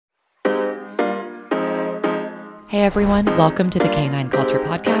Hey everyone, welcome to the Canine Culture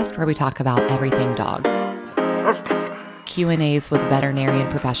Podcast, where we talk about everything dog. Q&As with veterinarian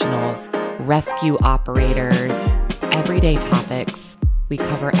professionals, rescue operators, everyday topics. We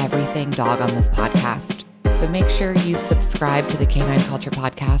cover everything dog on this podcast. So make sure you subscribe to the Canine Culture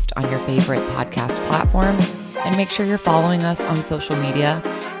Podcast on your favorite podcast platform, and make sure you're following us on social media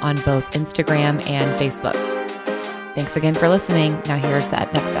on both Instagram and Facebook. Thanks again for listening. Now here's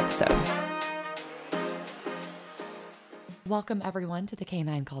that next episode. Welcome everyone to the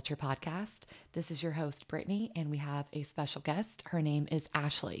Canine Culture Podcast. This is your host, Brittany, and we have a special guest. Her name is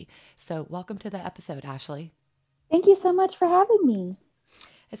Ashley. So welcome to the episode, Ashley. Thank you so much for having me.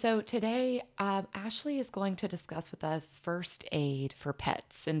 So today, Ashley is going to discuss with us first aid for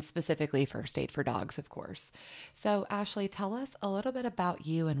pets, and specifically first aid for dogs, of course. So Ashley, tell us a little bit about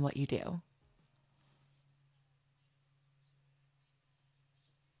you and what you do.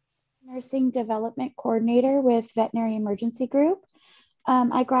 Nursing Development Coordinator with Veterinary Emergency Group.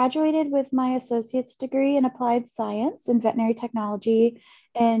 I graduated with my associate's degree in applied science and veterinary technology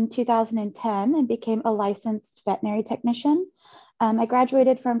in 2010 and became a licensed veterinary technician. I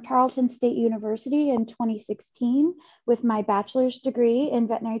graduated from Tarleton State University in 2016 with my bachelor's degree in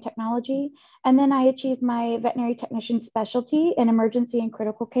veterinary technology. And then I achieved my veterinary technician specialty in emergency and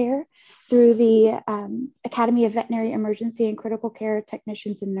critical care through the Academy of Veterinary Emergency and Critical Care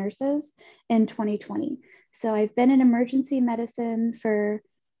Technicians and Nurses in 2020. So I've been in emergency medicine for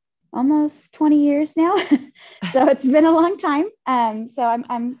almost 20 years now. So it's been a long time. So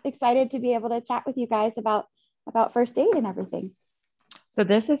I'm excited to be able to chat with you guys about first aid and everything. So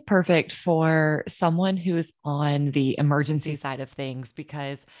this is perfect for someone who's on the emergency side of things,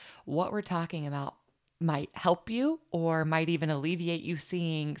 because what we're talking about might help you or might even alleviate you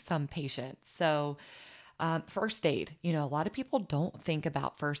seeing some patients. So first aid, a lot of people don't think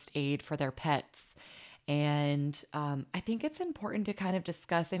about first aid for their pets. And I think it's important to kind of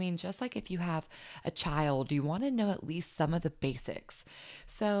discuss, just like if you have a child, you want to know at least some of the basics.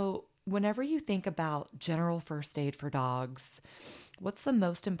 So whenever you think about general first aid for dogs, what's the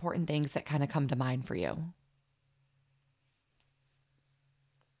most important things that kind of come to mind for you?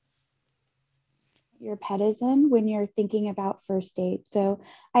 Your pet is in when you're thinking about first aid. So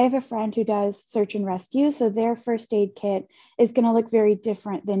I have a friend who does search and rescue. So their first aid kit is going to look very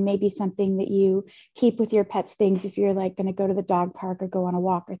different than maybe something that you keep with your pet's things if you're like going to go to the dog park or go on a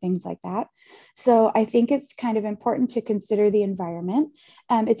walk or things like that. So I think it's kind of important to consider the environment.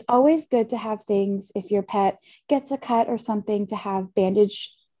 It's always good to have things if your pet gets a cut or something to have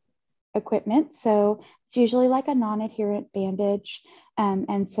bandage equipment. So it's usually like a non-adherent bandage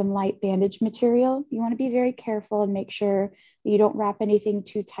and some light bandage material. You want to be very careful and make sure that you don't wrap anything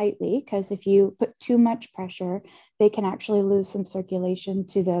too tightly, because if you put too much pressure, they can actually lose some circulation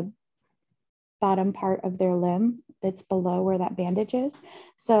to the bottom part of their limb that's below where that bandage is.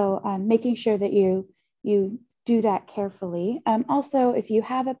 So making sure that you do that carefully. Also, if you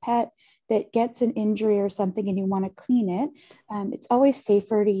have a pet that gets an injury or something and you want to clean it, it's always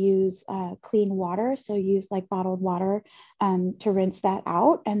safer to use clean water. So use like bottled water to rinse that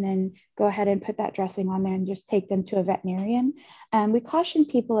out, and then go ahead and put that dressing on there and just take them to a veterinarian. We caution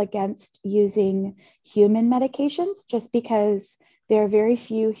people against using human medications just because there are very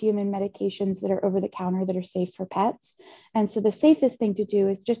few human medications that are over the counter that are safe for pets. And so the safest thing to do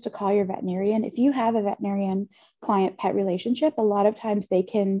is just to call your veterinarian. If you have a veterinarian client pet relationship, a lot of times they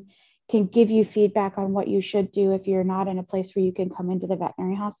can give you feedback on what you should do if you're not in a place where you can come into the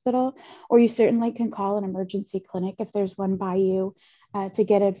veterinary hospital, or you certainly can call an emergency clinic if there's one by you to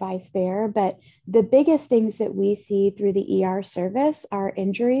get advice there. But the biggest things that we see through the ER service are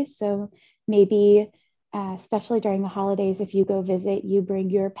injuries. So maybe especially during the holidays, if you go visit, you bring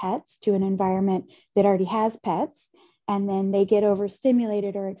your pets to an environment that already has pets, and then they get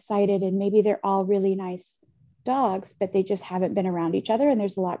overstimulated or excited, and maybe they're all really nice dogs, but they just haven't been around each other and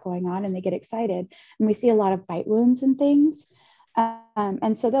there's a lot going on and they get excited. And we see a lot of bite wounds and things.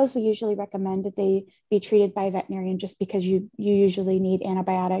 And so those we usually recommend that they be treated by a veterinarian, just because you usually need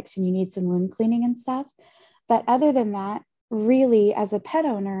antibiotics and you need some wound cleaning and stuff. But other than that, really, as a pet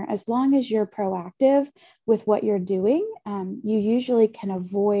owner, as long as you're proactive with what you're doing, you usually can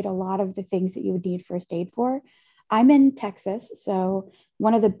avoid a lot of the things that you would need first aid for. I'm in Texas, so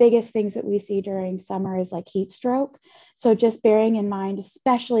one of the biggest things that we see during summer is like heat stroke. So just bearing in mind,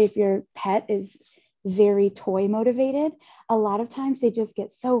 especially if your pet is very toy motivated, a lot of times they just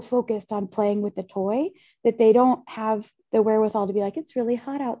get so focused on playing with the toy that they don't have the wherewithal to be like, it's really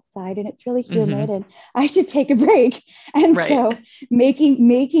hot outside and it's really humid and I should take a break. And Right. So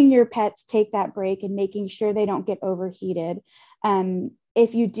making your pets take that break and making sure they don't get overheated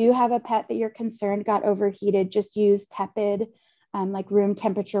If you do have a pet that you're concerned got overheated, just use tepid, like room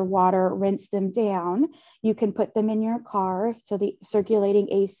temperature water, rinse them down. You can put them in your car. So the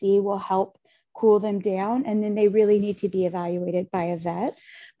circulating AC will help cool them down. And then they really need to be evaluated by a vet.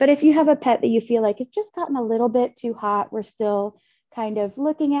 But if you have a pet that you feel like it's just gotten a little bit too hot, we're still kind of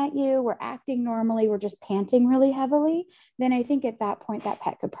looking at you, we're acting normally, we're just panting really heavily, then I think at that point, that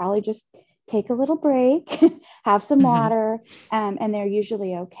pet could probably just take a little break, have some Mhm. water, and they're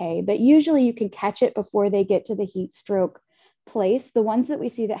usually okay. But usually you can catch it before they get to the heat stroke place. The ones that we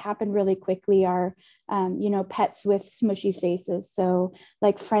see that happen really quickly are, pets with smushy faces. So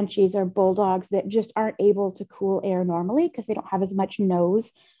like Frenchies or bulldogs that just aren't able to cool air normally because they don't have as much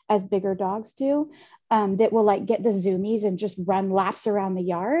nose as bigger dogs do. That will like get the zoomies and just run laps around the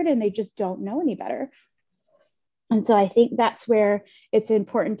yard and they just don't know any better. And so I think that's where it's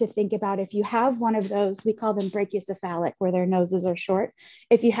important to think about if you have one of those, we call them brachycephalic, where their noses are short.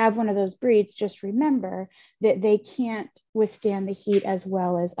 If you have one of those breeds, just remember that they can't withstand the heat as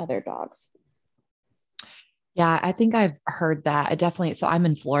well as other dogs. Yeah, I think I've heard that. I definitely, so I'm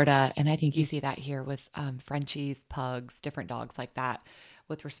in Florida, and I think you see that here with Frenchies, pugs, different dogs like that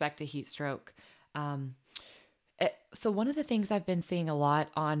with respect to heat stroke. Um, so one of the things I've been seeing a lot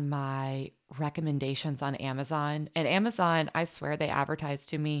on my recommendations on Amazon, and Amazon, I swear they advertise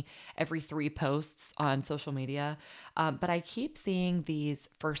to me every 3 posts on social media, but I keep seeing these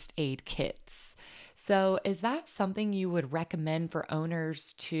first aid kits. So is that something you would recommend for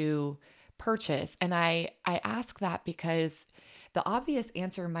owners to purchase? And I ask that because the obvious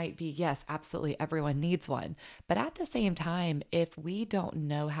answer might be yes, absolutely everyone needs one. But at the same time, if we don't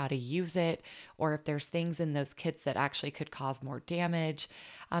know how to use it, or if there's things in those kits that actually could cause more damage,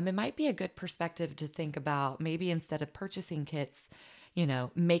 it might be a good perspective to think about maybe instead of purchasing kits,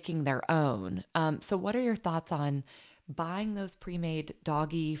 making their own. So, what are your thoughts on buying those pre made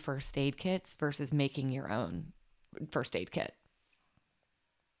doggy first aid kits versus making your own first aid kit?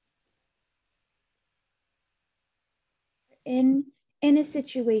 in in a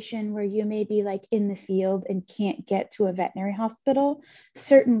situation where you may be like in the field and can't get to a veterinary hospital,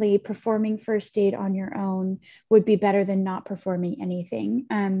 certainly performing first aid on your own would be better than not performing anything.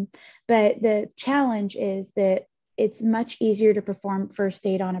 But the challenge is that it's much easier to perform first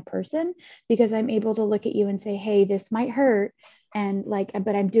aid on a person because I'm able to look at you and say, hey, this might hurt. And like,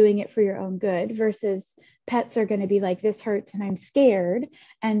 but I'm doing it for your own good versus pets are going to be like, this hurts and I'm scared.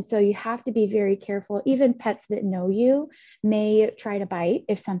 And so you have to be very careful. Even pets that know you may try to bite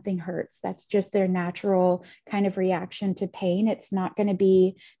if something hurts. That's just their natural kind of reaction to pain. It's not going to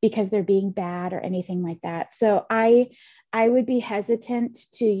be because they're being bad or anything like that. So I would be hesitant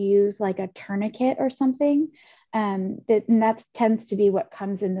to use like a tourniquet or something. And that tends to be what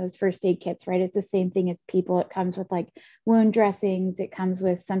comes in those first aid kits, right? It's the same thing as people. It comes with like wound dressings. It comes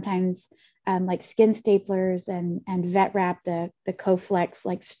with sometimes like skin staplers and vet wrap, the Coflex,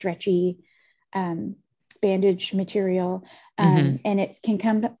 like stretchy um, bandage material, Hmm. and it can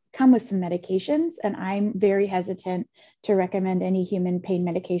come with some medications. And I'm very hesitant to recommend any human pain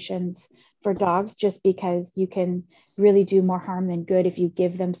medications for dogs, just because you can really do more harm than good if you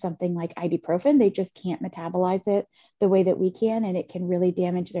give them something like ibuprofen. They just can't metabolize it the way that we can, and it can really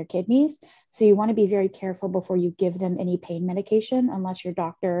damage their kidneys. So you want to be very careful before you give them any pain medication, unless your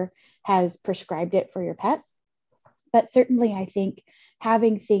doctor has prescribed it for your pet. But certainly I think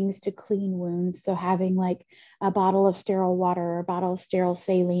having things to clean wounds, so having like a bottle of sterile water or a bottle of sterile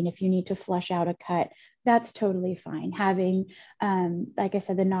saline if you need to flush out a cut, that's totally fine. Having like I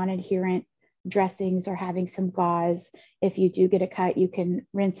said, the non-adherent dressings, or having some gauze, if you do get a cut, you can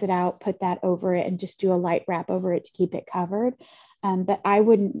rinse it out, put that over it, and just do a light wrap over it to keep it covered. But I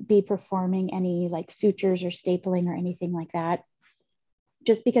wouldn't be performing any like sutures or stapling or anything like that,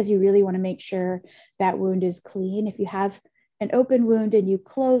 just because you really want to make sure that wound is clean. If you have an open wound and you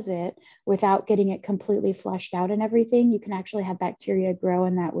close it without getting it completely flushed out and everything, you can actually have bacteria grow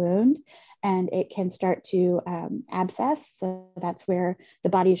in that wound, and it can start to abscess. So that's where the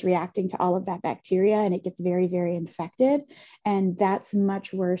body is reacting to all of that bacteria and it gets very, very infected. And that's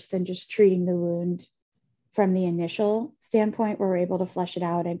much worse than just treating the wound from the initial standpoint, where we're able to flush it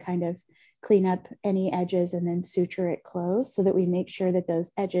out and kind of clean up any edges and then suture it closed so that we make sure that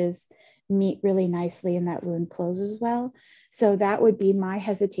those edges meet really nicely and that wound closes well. So that would be my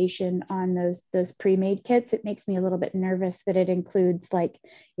hesitation on those pre-made kits. It makes me a little bit nervous that it includes like,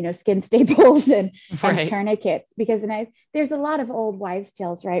 skin staples and Right. tourniquets, because there's a lot of old wives'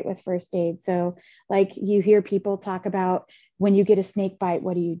 tales, right, with first aid. So like you hear people talk about when you get a snake bite,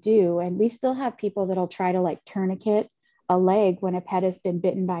 what do you do? And we still have people that'll try to like tourniquet a leg when a pet has been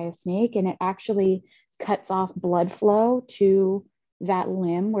bitten by a snake, and it actually cuts off blood flow to that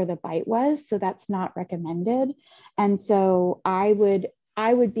limb where the bite was. So that's not recommended. And so I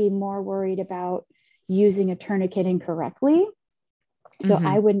would be more worried about using a tourniquet incorrectly. So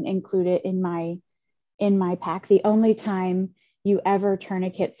I Hmm. wouldn't include it in my pack. The only time you ever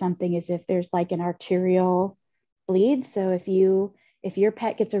tourniquet something is if there's like an arterial bleed. So if your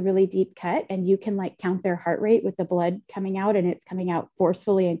pet gets a really deep cut and you can like count their heart rate with the blood coming out and it's coming out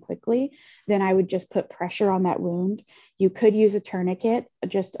forcefully and quickly, then I would just put pressure on that wound. You could use a tourniquet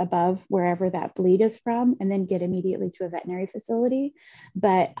just above wherever that bleed is from and then get immediately to a veterinary facility.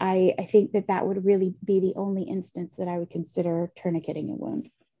 But I think that that would really be the only instance that I would consider tourniqueting a wound.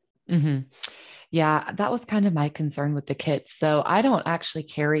 Hmm. Yeah, that was kind of my concern with the kits. So I don't actually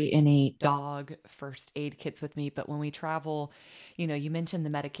carry any dog first aid kits with me, but when we travel, you mentioned the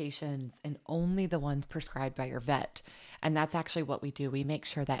medications and only the ones prescribed by your vet. And that's actually what we do. We make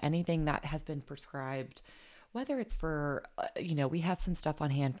sure that anything that has been prescribed, whether it's for, we have some stuff on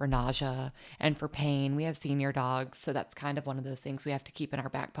hand for nausea and for pain. We have senior dogs. So that's kind of one of those things we have to keep in our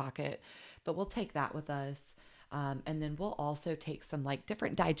back pocket, but we'll take that with us. And then we'll also take some like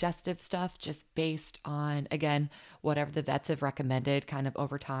different digestive stuff just based on, again, whatever the vets have recommended kind of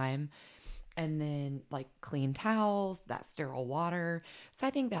over time. And then like clean towels, that sterile water. So I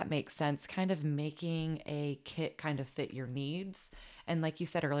think that makes sense, kind of making a kit kind of fit your needs. And like you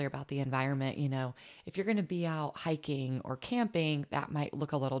said earlier about the environment, if you're going to be out hiking or camping, that might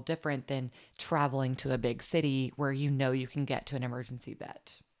look a little different than traveling to a big city where you can get to an emergency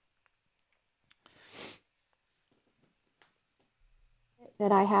vet.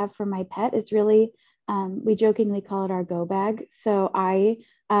 That I have for my pet is really, we jokingly call it our go bag. So I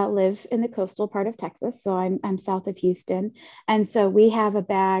live in the coastal part of Texas. So I'm south of Houston. And so we have a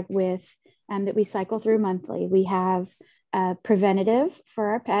bag with, that we cycle through monthly. We have preventative for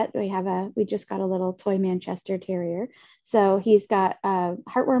our pet. We just got a little toy Manchester Terrier. So he's got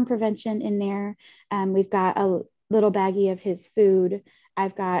heartworm prevention in there. We've got a little baggie of his food.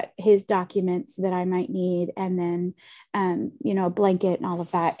 I've got his documents that I might need, and then, a blanket and all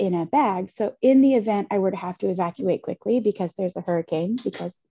of that in a bag. So in the event I were to have to evacuate quickly because there's a hurricane,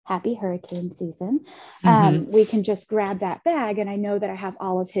 because happy hurricane season, Hmm. we can just grab that bag and I know that I have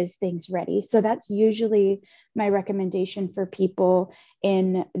all of his things ready. So that's usually my recommendation for people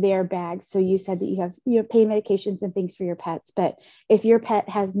in their bags. So you said that you have pain medications and things for your pets, but if your pet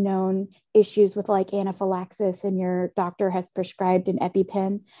has known issues with like anaphylaxis and your doctor has prescribed an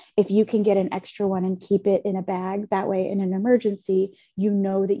EpiPen, if you can get an extra one and keep it in a bag, that way in an emergency, you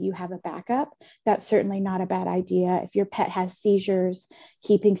know that you have a backup. That's certainly not a bad idea. If your pet has seizures,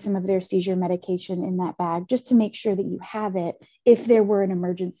 keeping some of their seizure medication in that bag just to make sure that you have it if there were an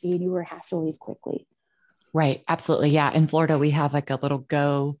emergency and you were have to leave quickly. Right. Absolutely. Yeah. In Florida, we have like a little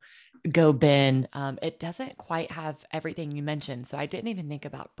go bin. It doesn't quite have everything you mentioned. So I didn't even think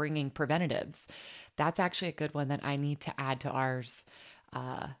about bringing preventatives. That's actually a good one that I need to add to ours.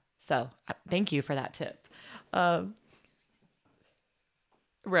 So thank you for that tip. Um,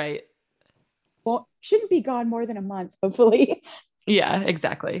 right. Well, shouldn't be gone more than a month, hopefully. Yeah,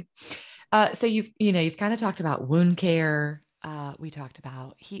 exactly. So you've kind of talked about wound care. We talked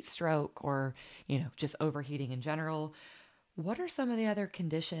about heat stroke or, just overheating in general. What are some of the other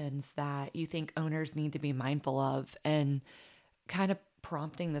conditions that you think owners need to be mindful of? And kind of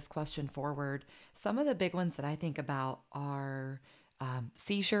prompting this question forward, some of the big ones that I think about are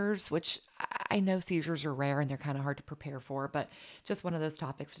seizures, which I know seizures are rare and they're kind of hard to prepare for, but just one of those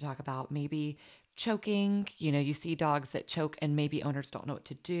topics to talk about. Maybe choking, you see dogs that choke and maybe owners don't know what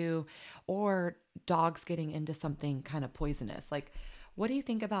to do, or dogs getting into something kind of poisonous. Like, what do you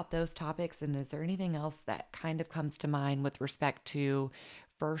think about those topics? And is there anything else that kind of comes to mind with respect to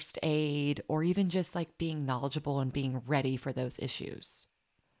first aid or even just like being knowledgeable and being ready for those issues?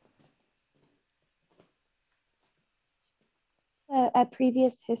 A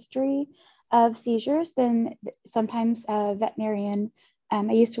previous history of seizures, then sometimes a veterinarian,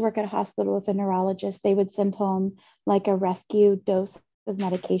 I used to work at a hospital with a neurologist, they would send home like a rescue dose of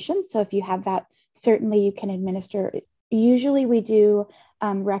medication. So if you have that, certainly you can administer. Usually we do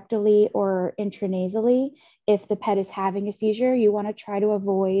rectally or intranasally. If the pet is having a seizure, you want to try to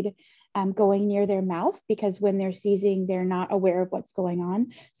avoid going near their mouth because when they're seizing, they're not aware of what's going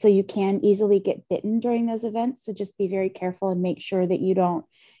on. So you can easily get bitten during those events. So just be very careful and make sure that you don't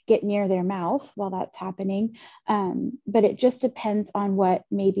get near their mouth while that's happening. But it just depends on what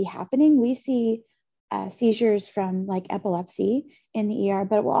may be happening. We see seizures from like epilepsy in the ER,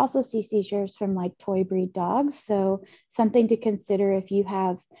 but we'll also see seizures from like toy breed dogs. So something to consider if you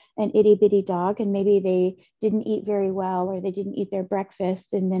have an itty bitty dog and maybe they didn't eat very well or they didn't eat their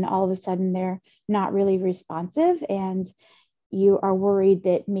breakfast and then all of a sudden they're not really responsive and you are worried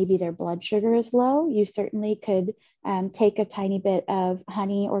that maybe their blood sugar is low, you certainly could take a tiny bit of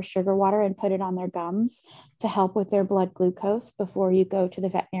honey or sugar water and put it on their gums to help with their blood glucose before you go to the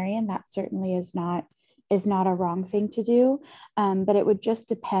veterinarian. That certainly is not a wrong thing to do, but it would just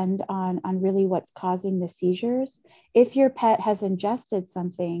depend on really what's causing the seizures. If your pet has ingested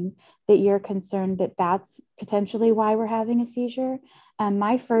something that you're concerned that that's potentially why we're having a seizure,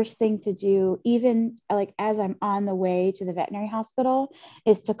 my first thing to do, even like as I'm on the way to the veterinary hospital,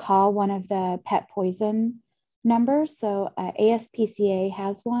 is to call one of the pet poison numbers. So ASPCA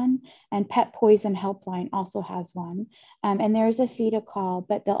has one, and Pet Poison Helpline also has one. And there's a fee to call,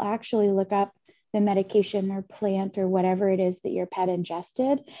 but they'll actually look up the medication or plant or whatever it is that your pet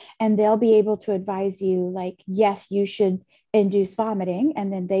ingested, and they'll be able to advise you, like, yes, you should induce vomiting,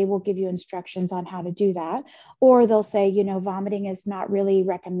 and then they will give you instructions on how to do that. Or they'll say, you know, vomiting is not really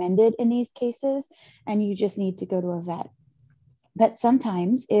recommended in these cases, and you just need to go to a vet. But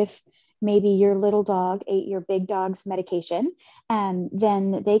sometimes, if maybe your little dog ate your big dog's medication,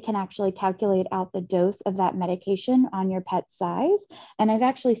 then they can actually calculate out the dose of that medication on your pet's size. And I've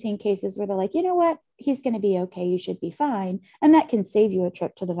actually seen cases where they're like, you know what, he's going to be okay, you should be fine. And that can save you a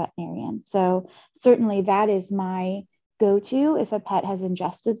trip to the veterinarian. So certainly that is my go-to if a pet has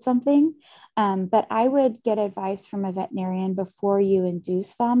ingested something. But I would get advice from a veterinarian before you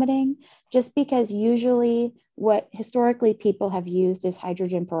induce vomiting, just because usually what historically people have used is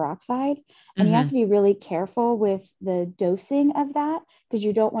hydrogen peroxide. And you have Mm-hmm. to be really careful with the dosing of that, because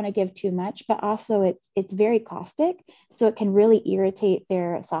you don't want to give too much, but also it's very caustic. So it can really irritate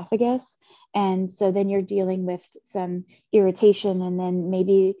their esophagus. And so then you're dealing with some irritation, and then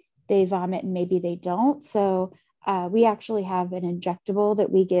maybe they vomit and maybe they don't. So we actually have an injectable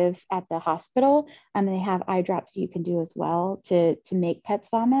that we give at the hospital, and they have eye drops you can do as well to make pets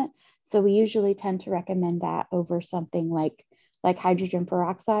vomit. So we usually tend to recommend that over something like hydrogen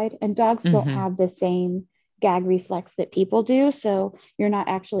peroxide. And dogs don't Mm-hmm. have the same gag reflex that people do, so you're not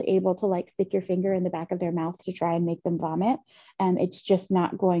actually able to like stick your finger in the back of their mouth to try and make them vomit. And it's just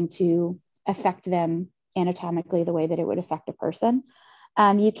not going to affect them anatomically the way that it would affect a person.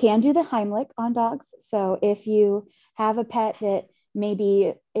 You can do the Heimlich on dogs. So if you have a pet that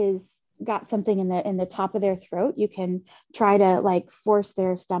maybe is got something in the top of their throat, you can try to like force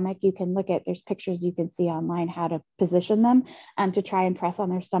their stomach. You can look at, there's pictures you can see online how to position them to try and press on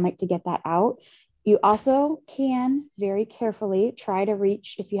their stomach to get that out. You also can very carefully try to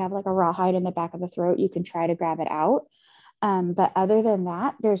reach, if you have like a rawhide in the back of the throat, you can try to grab it out. But other than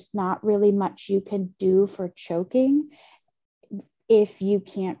that, there's not really much you can do for choking if you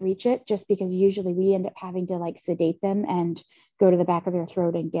can't reach it, just because usually we end up having to like sedate them and go to the back of their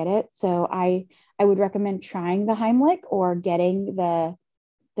throat and get it. So I would recommend trying the Heimlich or getting the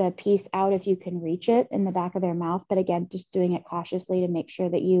piece out if you can reach it in the back of their mouth. But again, just doing it cautiously to make sure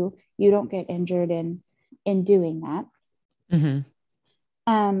that you don't get injured in doing that.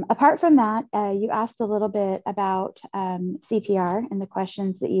 Mm-hmm. Apart from that, you asked a little bit about CPR and the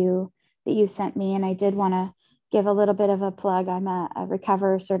questions that you sent me, and I did want to give a little bit of a plug. I'm a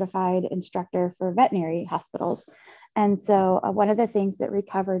Recover certified instructor for veterinary hospitals, and so one of the things that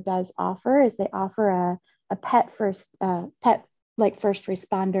Recover does offer is they offer a pet like first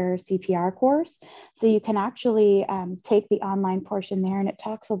responder CPR course. So you can actually take the online portion there, and it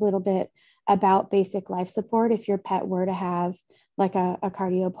talks a little bit about basic life support if your pet were to have like a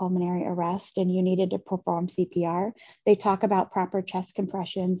cardiopulmonary arrest and you needed to perform CPR. They talk about proper chest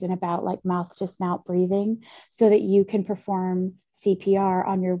compressions and about like mouth to snout breathing so that you can perform CPR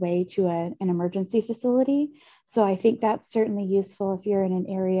on your way to an emergency facility. So I think that's certainly useful if you're in an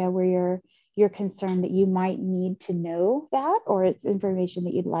area where you're concerned that you might need to know that, or it's information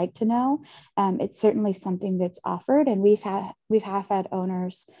that you'd like to know. It's certainly something that's offered, and we've had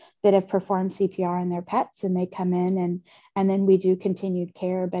owners that have performed CPR on their pets, and they come in and then we do continued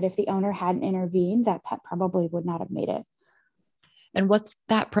care. But if the owner hadn't intervened, that pet probably would not have made it. And what's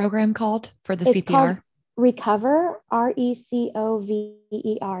that program called for the It's called CPR? Recover, RECOVER.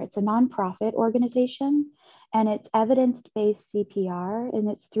 It's a nonprofit organization, and it's evidence-based CPR, and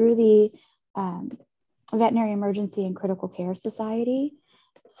it's through the um, Veterinary Emergency and Critical Care Society.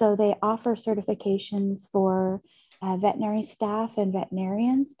 So they offer certifications for veterinary staff and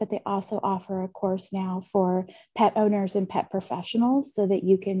veterinarians, but they also offer a course now for pet owners and pet professionals so that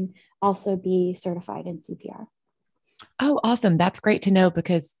you can also be certified in CPR. Oh, awesome. That's great to know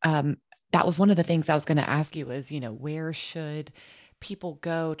because that was one of the things I was going to ask you is, where should people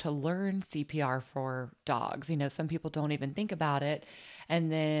go to learn CPR for dogs. Some people don't even think about it. And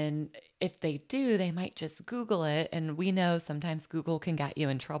then if they do, they might just Google it. And we know sometimes Google can get you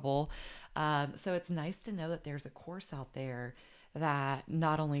in trouble. So it's nice to know that there's a course out there that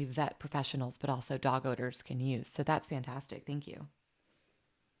not only vet professionals, but also dog owners can use. So that's fantastic. Thank you.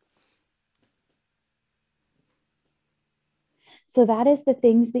 So that is the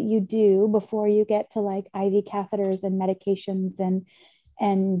things that you do before you get to like IV catheters and medications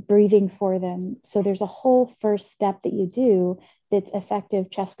and breathing for them. So there's a whole first step that you do that's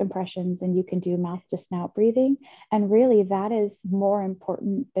effective chest compressions, and you can do mouth to snout breathing. And really that is more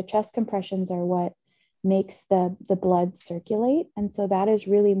important. The chest compressions are what makes the blood circulate. And so that is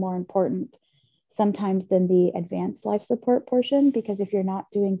really more important sometimes than the advanced life support portion, because if you're not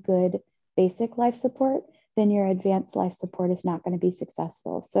doing good basic life support, then your advanced life support is not going to be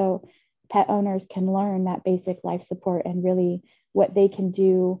successful. So pet owners can learn that basic life support and really what they can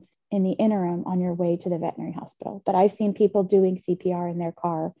do in the interim on your way to the veterinary hospital. But I've seen people doing CPR in their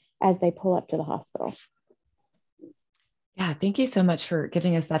car as they pull up to the hospital. Yeah, thank you so much for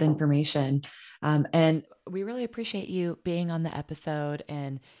giving us that information. And we really appreciate you being on the episode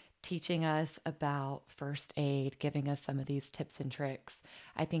and teaching us about first aid, giving us some of these tips and tricks.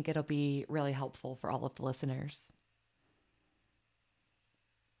 I think it'll be really helpful for all of the listeners.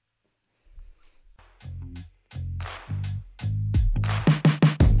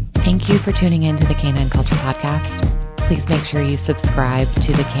 Thank you for tuning in to the Canine Culture Podcast. Please make sure you subscribe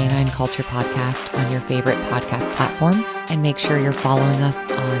to the Canine Culture Podcast on your favorite podcast platform, and make sure you're following us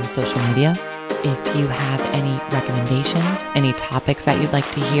on social media. If you have any recommendations, any topics that you'd like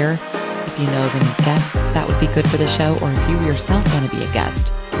to hear, if you know of any guests that would be good for the show, or if you yourself want to be a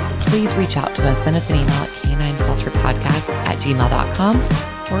guest, please reach out to us. Send us an email at canineculturepodcast@gmail.com,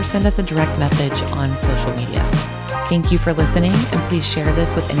 or send us a direct message on social media. Thank you for listening, and please share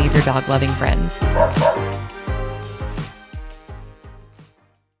this with any of your dog-loving friends.